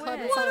them at No the club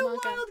way. in What a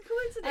Salamanca. wild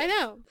coincidence. I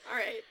know. All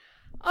right.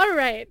 All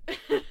right.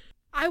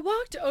 I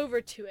walked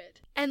over to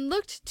it and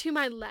looked to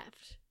my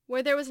left,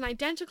 where there was an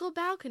identical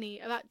balcony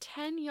about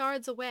 10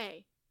 yards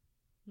away.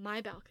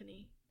 My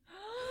balcony.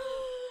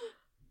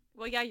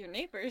 Well, yeah, your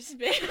neighbors,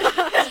 babe.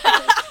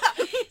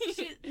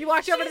 You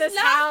walked over to this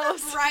She's not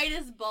house. the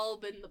brightest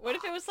bulb in the box. What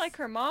if it was like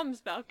her mom's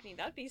balcony?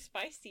 That'd be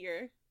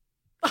spicier.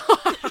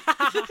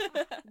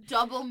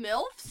 Double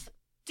MILFs?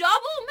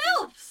 Double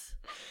MILFs!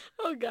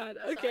 Oh, God.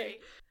 Okay. Sorry.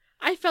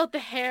 I felt the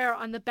hair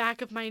on the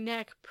back of my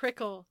neck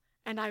prickle,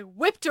 and I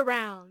whipped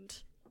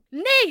around.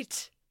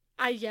 Nate!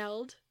 I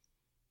yelled.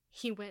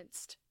 He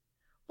winced.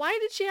 Why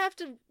did she have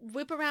to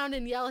whip around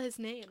and yell his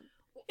name?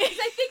 Because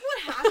I think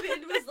what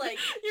happened was like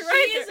You're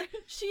right there.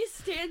 she's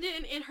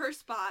standing in her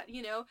spot,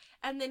 you know,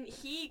 and then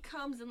he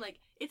comes and like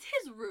it's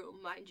his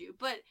room, mind you,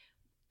 but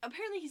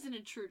apparently he's an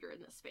intruder in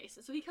this space.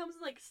 And so he comes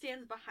and like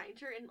stands behind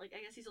her and like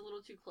I guess he's a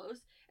little too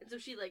close. And so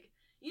she like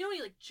you know when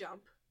you like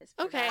jump?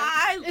 Okay.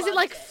 I Is it loved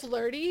like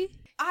flirty?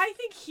 I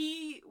think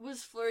he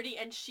was flirty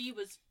and she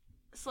was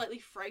slightly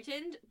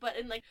frightened, but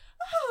in like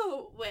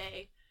oh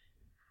way.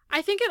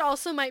 I think it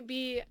also might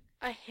be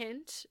a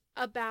hint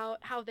about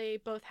how they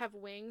both have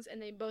wings and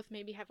they both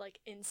maybe have like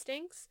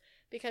instincts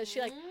because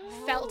she like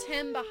felt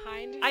him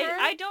behind her.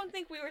 I don't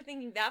think we were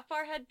thinking that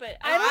far ahead, but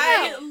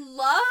I don't know.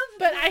 love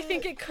But the I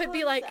think it could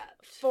be like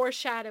concept.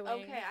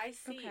 foreshadowing. Okay, I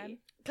see. Okay.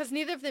 Because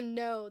neither of them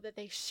know that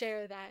they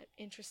share that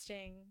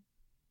interesting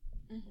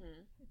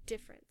Mhm.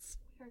 difference.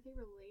 Are they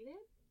related?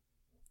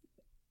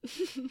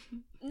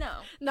 No,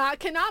 Not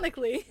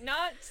canonically.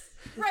 not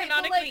Right, but,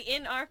 canonically like-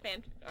 in our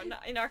or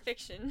not in our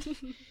fiction.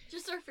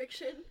 Just our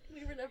fiction.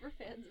 We were never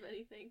fans of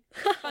anything.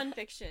 Fun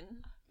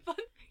fiction. Fun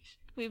fiction.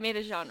 We made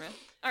a genre.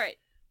 All right,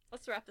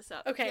 let's wrap this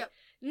up. Okay. Yep.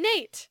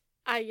 Nate,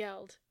 I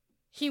yelled.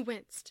 He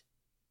winced.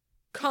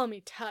 Call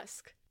me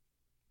Tusk.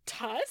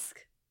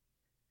 Tusk?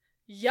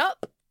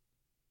 Yup,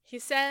 he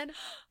said,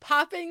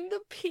 popping the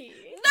pea.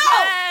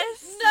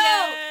 Yes! No!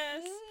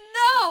 Yes!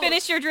 No!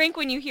 Finish your drink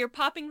when you hear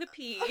popping the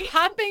pea.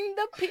 Popping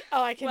the pea.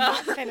 Oh, I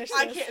cannot Well, finish this.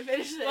 I can't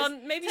finish this. Well,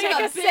 maybe Take Take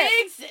a a sip.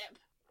 big sip.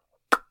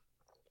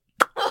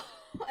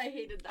 I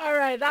hated that. All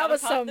right, that Gotta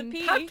was pop some the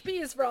pea. popped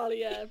peas for all of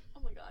you.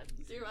 Oh my god.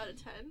 0 out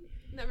of 10.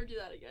 Never do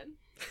that again.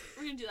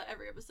 We're gonna do that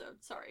every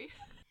episode. Sorry.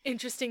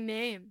 Interesting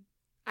name,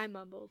 I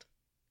mumbled.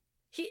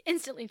 He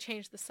instantly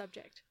changed the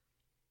subject.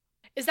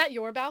 Is that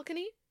your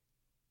balcony?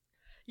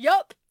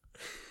 Yup,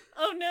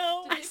 Oh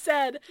no! I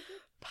said,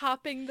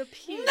 popping the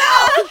pea.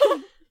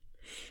 No!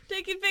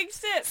 Taking big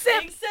sips.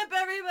 Big sip,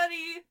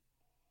 everybody.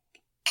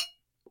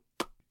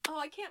 Oh,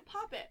 I can't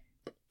pop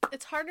it.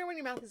 It's harder when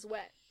your mouth is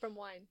wet from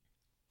wine.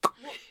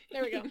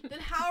 There we go. Then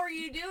how are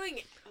you doing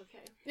it?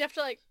 Okay. You have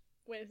to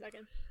wait a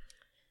second.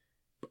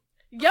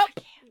 Yup,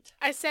 I can't.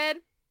 I said,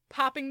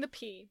 popping the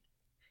pea.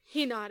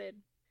 He nodded.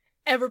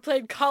 Ever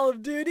played Call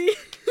of Duty?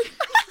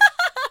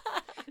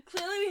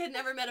 Clearly, we had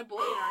never met a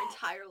boy in our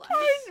entire lives.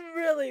 I'm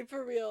really,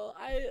 for real.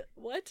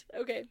 What?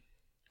 Okay.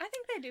 I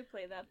think they do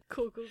play that.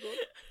 Cool.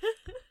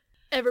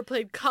 Ever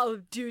played Call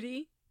of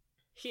Duty?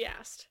 He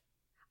asked.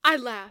 I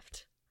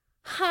laughed.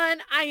 Hun,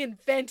 I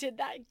invented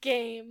that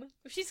game.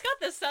 She's got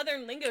the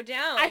southern lingo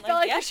down. I felt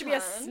like there yes, should be a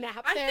Hun.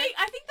 snap I there.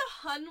 think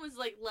the hun was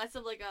like less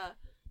of like a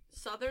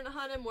southern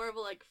hun and more of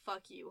a like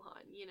fuck you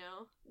hun, you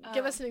know?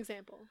 Give us an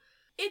example.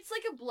 It's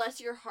like a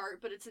bless your heart,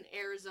 but it's an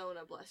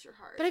Arizona bless your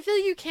heart. But I feel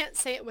like you can't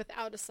say it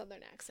without a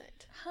southern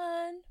accent.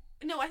 Hun.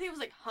 no, I think it was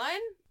like hun.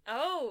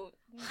 Oh.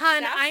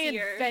 Hun, I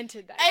sassier.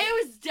 invented that And game.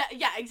 it was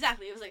yeah,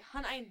 exactly. It was like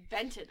hun, I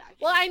invented that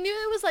game. Well, I knew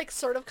it was like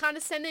sort of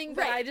condescending,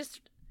 but Right. I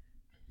just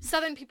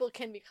southern people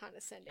can be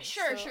condescending.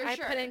 Sure, so sure, I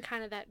sure. put in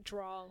kind of that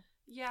drawl.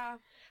 yeah.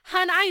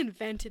 Hun, I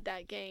invented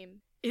that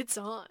game. It's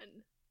on.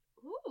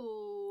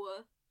 Ooh.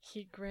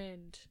 He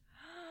grinned.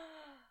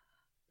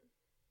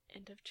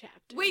 End of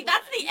chapter. Wait,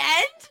 that's the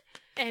end?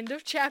 End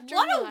of chapter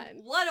What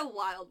 1. a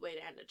wild way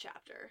to end a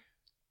chapter.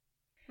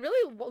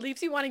 Really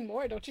leaves you wanting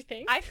more, don't you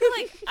think? I feel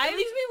like It I'm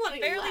leaves me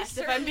wanting fairly less, if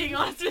certain. I'm being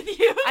honest with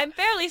you. I'm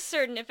fairly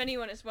certain, if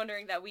anyone is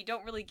wondering, that we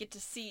don't really get to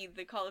see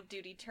the Call of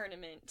Duty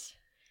tournament.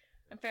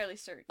 I'm fairly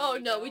certain. Oh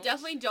no, we don't.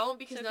 definitely don't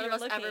because So if none of you're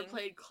us ever looking-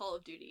 played Call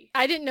of Duty.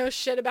 I didn't know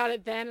shit about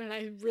it then, and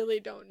I really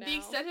don't now. The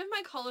extent of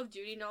my Call of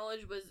Duty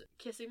knowledge was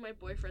kissing my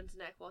boyfriend's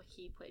neck while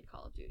he played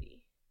Call of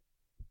Duty.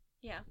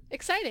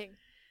 Exciting.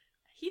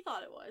 He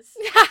thought it was.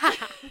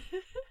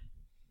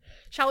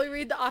 Shall we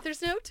read the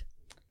author's note?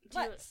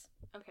 Let's.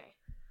 Okay.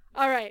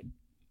 All right.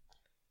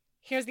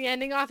 Here's the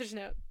ending author's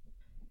note.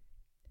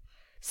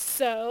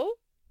 So,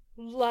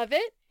 love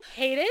it,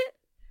 hate it,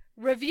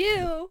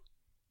 review,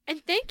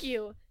 and thank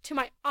you to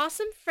my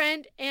awesome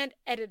friend and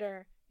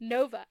editor,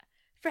 Nova,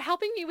 for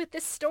helping me with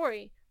this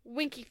story,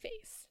 Winky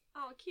Face.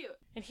 Oh, cute.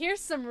 And here's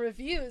some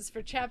reviews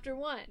for chapter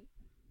 1.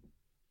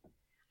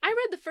 I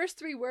read the first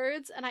 3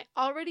 words and I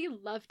already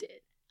loved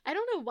it. I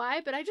don't know why,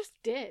 but I just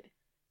did.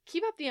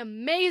 Keep up the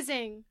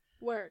amazing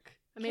work.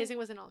 Amazing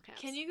was in all caps.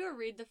 Can you go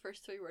read the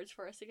first 3 words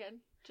for us again?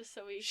 Just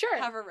so we Sure.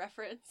 have a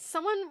reference.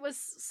 Someone was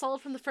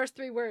sold from the first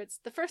 3 words.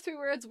 The first 3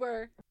 words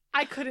were,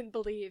 I couldn't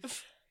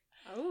believe.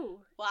 Oh.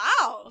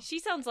 Wow. She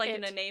sounds like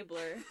an It.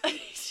 enabler.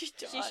 She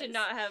does. She should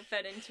not have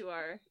fed into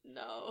our...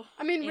 No.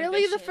 I mean,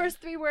 really, the Ambition. first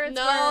 3 words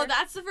No, were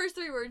that's the first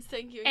 3 words.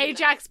 Thank you.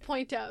 Ajax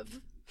point of.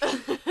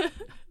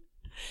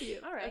 You.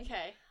 All right.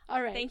 Okay.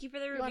 All right. Thank you for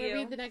the You want to review.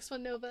 read the next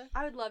one, Nova?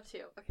 I would love to.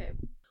 Okay.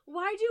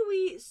 Why do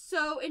we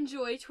so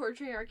enjoy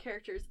torturing our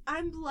characters?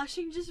 I'm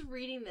blushing just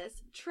reading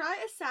this. Try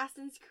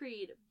Assassin's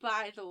Creed,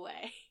 by the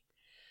way.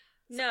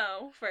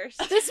 No,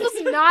 first. This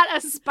was not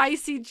a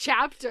spicy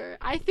chapter.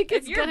 I think If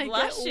it's you're gonna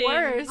blushing, get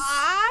worse.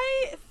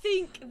 I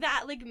think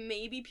that, like,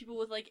 maybe people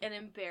with, like, an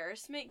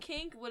embarrassment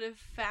kink would have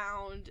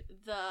found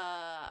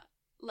the,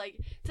 like,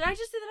 did I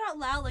just say that out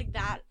loud? Like,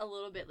 that a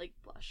little bit, like,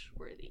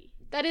 blush-worthy.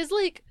 That is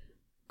like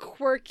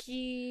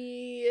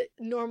quirky,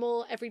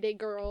 normal, everyday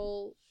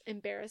girl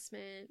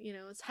embarrassment. You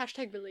know, it's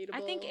hashtag relatable.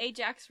 I think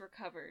Ajax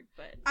recovered,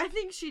 but... I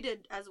think she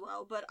did as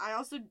well, but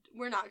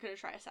we're not going to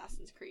try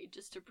Assassin's Creed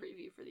just to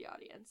preview for the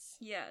audience.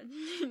 Yeah,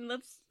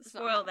 let's It's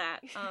not spoil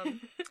happening.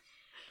 that.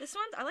 This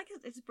one, I like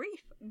it. It's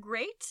brief.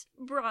 Great,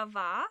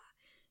 brava.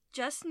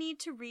 Just need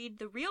to read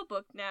the real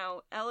book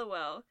now.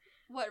 LOL.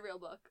 What real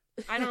book?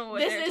 I don't know what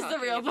This they're is the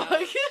talking real about.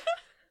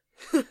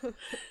 book.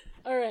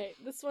 All right,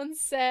 this one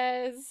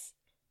says,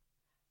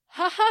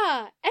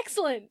 haha,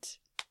 excellent.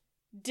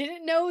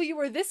 Didn't know you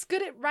were this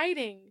good at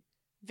writing.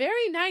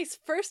 Very nice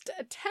first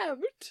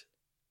attempt.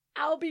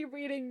 I'll be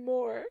reading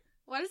more.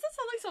 Why does that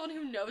sound like someone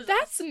who knows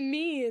That's us?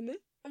 mean.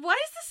 Why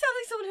does this sound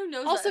like someone who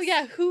knows Also, us?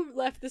 yeah, who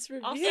left this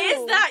review? Also,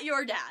 Is that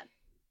your dad?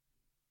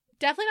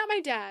 Definitely not my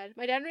dad.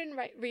 My dad didn't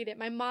read it.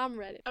 My mom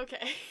read it.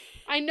 Okay.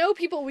 I know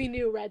people we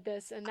knew read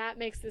this, and that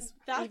makes this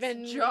That's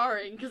even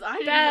jarring, because I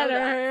didn't know that.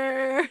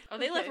 better. Oh,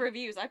 they left Okay.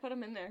 reviews. I put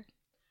them in there.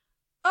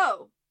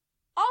 Oh,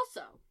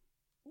 also,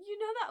 you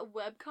know that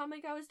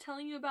webcomic I was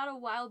telling you about a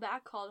while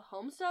back called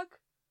Homestuck?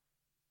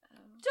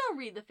 Don't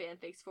read the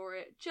fanfics for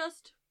it.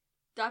 Just ...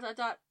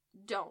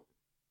 don't.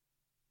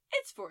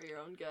 It's for your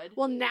own good.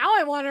 Well, now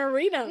I want to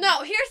read them.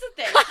 No, here's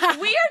the thing.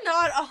 We are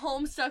not a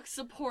Homestuck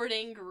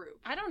supporting group.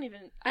 I don't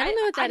even... I don't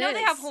know what that I know they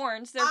is. have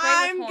horns. They're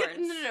great with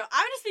horns. No.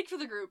 I'm gonna speak for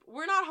the group.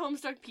 We're not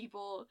Homestuck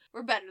people.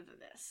 We're better than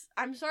this.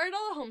 I'm sorry to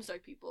all the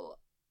Homestuck people.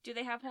 Do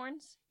they have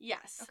horns?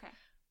 Yes. Okay.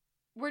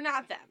 We're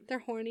not them. They're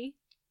horny.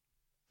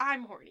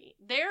 I'm horny.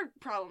 They're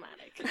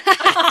problematic.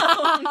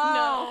 Oh,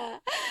 no.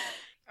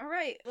 All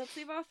right, let's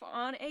leave off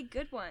on a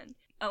good one.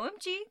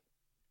 OMG.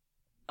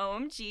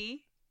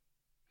 OMG.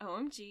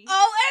 OMG.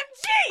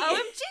 OMG!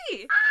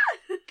 OMG!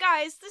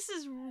 Guys, this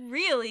is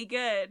really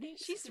good.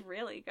 She's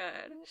really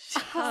good.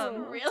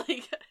 Oh. Really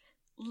good.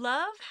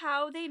 Love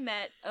how they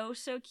met. Oh,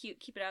 so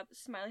cute. Keep it up.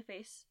 Smiley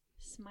face.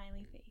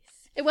 Smiley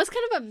face. It was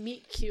kind of a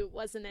meet cute,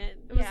 wasn't it?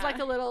 It was Yeah. like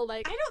a little,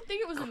 like, I don't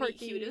think it was a meet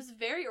Quirky. cute. It was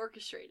very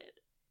orchestrated.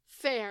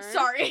 fair.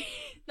 Sorry.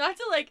 Not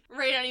to, like,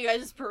 rain on you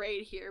guys'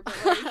 parade here, but,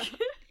 like...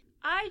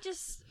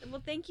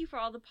 Well, thank you for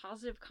all the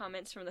positive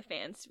comments from the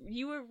fans.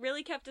 You were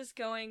really kept us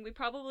going. We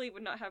probably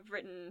would not have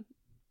written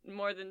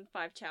more than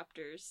 5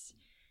 chapters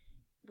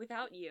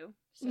without you.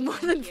 So More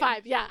thank than you.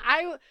 5. Yeah,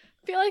 I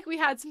feel like we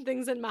had some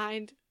things in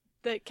mind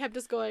that kept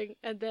us going,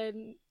 and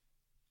then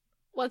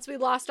once we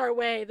lost our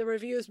way, the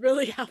reviews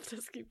really helped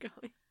us keep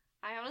going.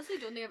 I honestly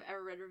don't think I've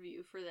ever read a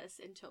review for this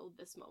until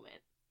this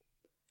moment.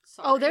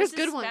 Sorry. Oh, there's This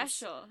is good ones.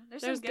 special.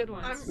 There's There's some good good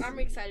ones. ones. I'm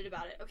excited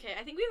about it. Okay,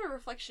 I think we have a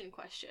reflection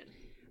question.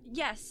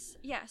 Yes.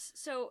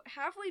 So,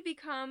 have we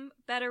become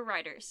better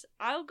writers?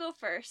 I'll go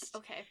first.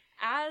 Okay.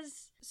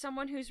 As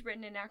someone who's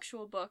written an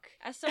actual book,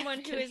 as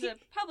someone who is a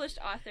published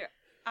author,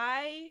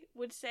 I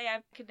would say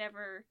I could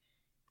never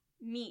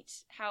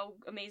meet how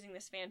amazing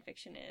this fan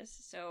fiction is.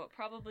 So, it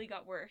probably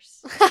got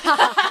worse.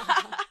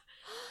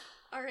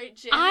 All right,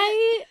 Jen.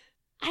 I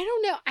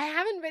don't know. I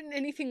haven't written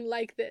anything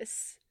like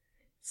this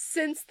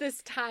since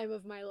this time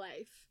of my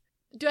life.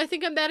 Do I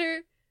think I'm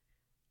better?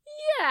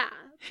 Yeah.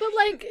 But,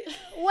 like,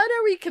 what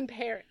are we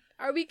comparing?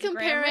 Are we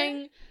comparing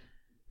Grammar?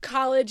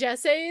 college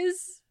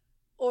essays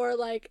or,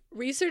 like,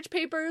 research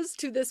papers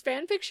to this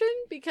fan fiction?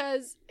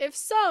 Because if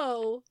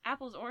so,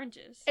 Apples,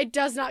 oranges. it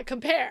does not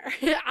compare.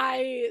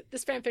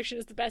 This fan fiction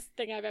is the best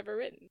thing I've ever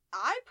written.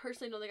 I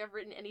personally don't think I've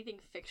written anything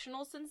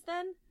fictional since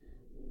then.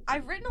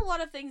 I've written a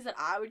lot of things that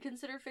I would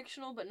consider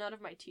fictional, but none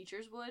of my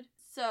teachers would.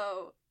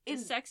 So,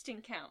 Does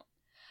sexting count?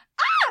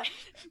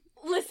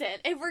 listen,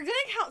 if we're gonna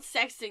count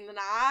sexting, then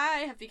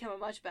I have become a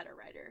much better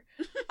writer.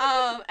 And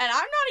I'm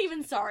not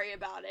even sorry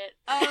about it.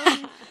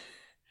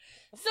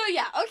 So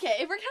yeah, okay,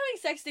 if we're counting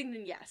sexting,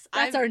 then yes.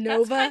 That's I've- our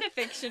Nova. That's kind of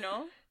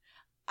fictional.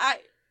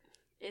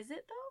 Is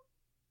it though?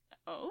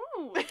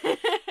 Oh.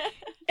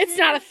 It's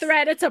not a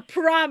threat, it's a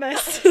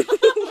promise.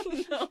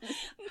 No.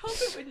 I hope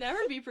it would never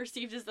be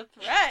perceived as a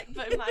threat,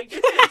 but my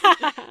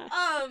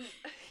goodness.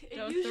 It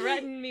Don't usually-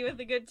 threaten me with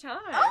a good time.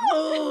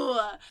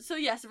 Oh! So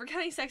yes, if we're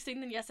counting sexting,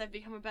 then yes, I've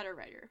become a better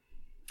writer.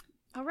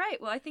 All right,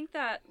 well, I think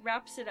that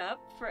wraps it up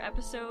for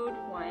episode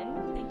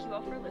 1. Thank you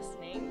all for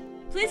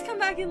listening. Please come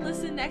back and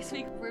listen next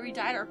week where we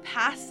died our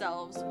past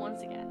selves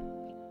once again.